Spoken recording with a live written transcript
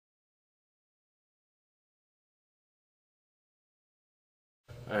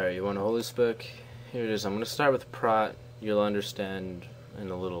Alright, you want a Holy Spec? Here it is. I'm going to start with Prot. You'll understand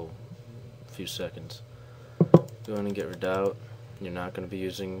in a few seconds. Go in and get Redoubt. You're not going to be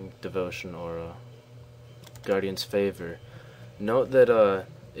using Devotion or Guardian's Favor. Note that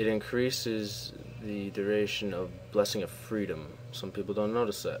it increases the duration of Blessing of Freedom. Some people don't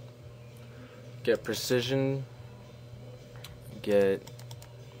notice that. Get Precision. Get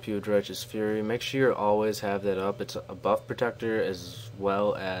Pewed Righteous Fury. Make sure you always have that up. It's a buff protector as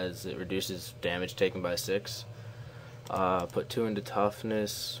well as it reduces damage taken by 6. Put 2 into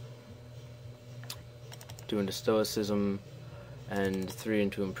Toughness, 2 into Stoicism, and 3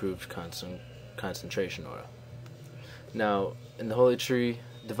 into Improved Concentration Aura. Now, in the Holy Tree,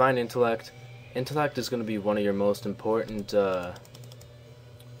 Divine Intellect. Intellect is going to be one of your most important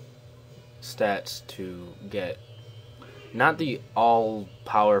stats to get. Not the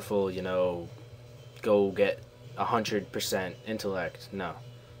all-powerful, go get 100% intellect. No,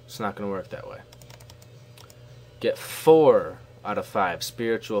 it's not going to work that way. Get 4 out of 5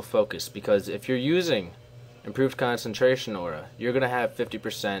 spiritual focus, because if you're using improved concentration aura, you're going to have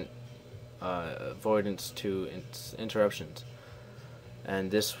 50% avoidance to interruptions,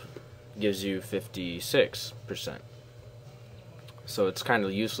 and this gives you 56%. So it's kind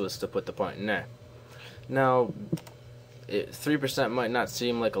of useless to put the point in there. Now, 3% might not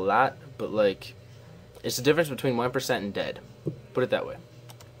seem like a lot, but it's the difference between 1% and dead. Put it that way.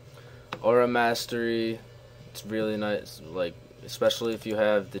 Aura Mastery, it's really nice, especially if you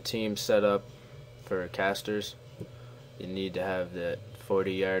have the team set up for casters. You need to have that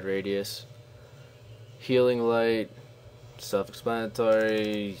 40-yard radius. Healing Light,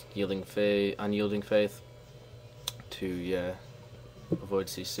 self-explanatory. Unyielding Faith to avoid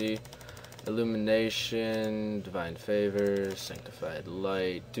CC. Illumination, Divine Favor, Sanctified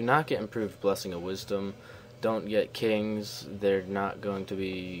Light. Do not get Improved Blessing of Wisdom. Don't get Kings. They're not going to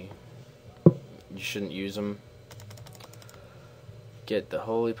be... You shouldn't use them. Get the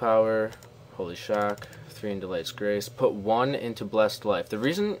Holy Power, Holy Shock, 3 into Light's Grace. Put 1 into Blessed Life. The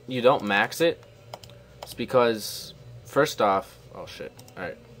reason you don't max it is because, first off... Oh, shit.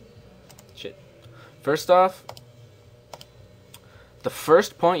 Alright. Shit. First off... The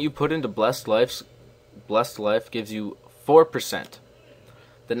first point you put into Blessed Life gives you 4%.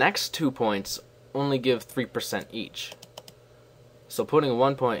 The next 2 points only give 3% each. So putting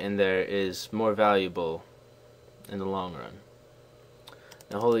 1 point in there is more valuable in the long run.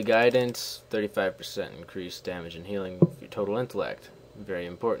 Now, Holy Guidance, 35% increased damage and healing for your total intellect. Very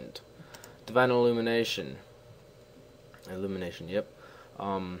important. Divine Illumination. Yep.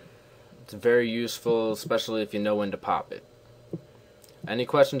 It's very useful, especially if you know when to pop it. Any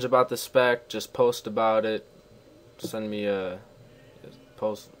questions about the spec, just post about it. Send me a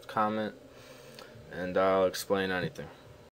comment, and I'll explain anything.